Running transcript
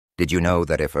Did you know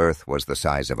that if Earth was the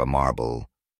size of a marble,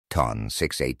 Ton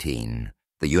 618,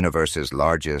 the universe's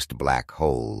largest black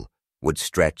hole, would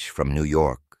stretch from New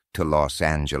York to Los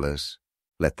Angeles?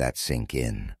 Let that sink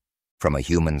in. From a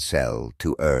human cell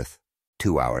to Earth,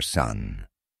 to our sun,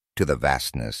 to the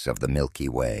vastness of the Milky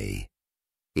Way.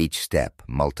 Each step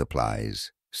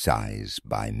multiplies size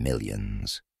by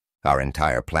millions. Our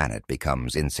entire planet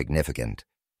becomes insignificant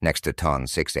next to Ton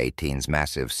 618's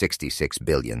massive 66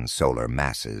 billion solar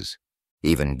masses.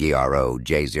 Even GRO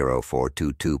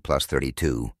J0422 plus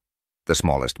 32, the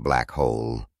smallest black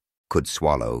hole, could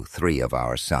swallow 3 of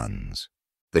our suns.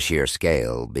 The sheer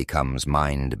scale becomes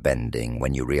mind-bending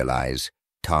when you realize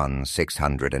Ton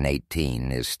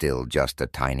 618 is still just a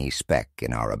tiny speck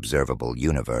in our observable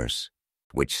universe,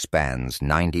 which spans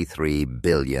 93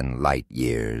 billion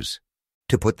light-years.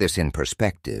 To put this in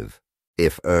perspective,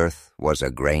 if Earth was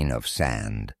a grain of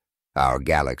sand, our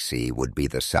galaxy would be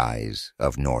the size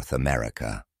of North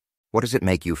America. What does it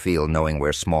make you feel knowing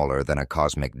we're smaller than a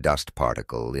cosmic dust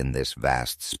particle in this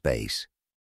vast space?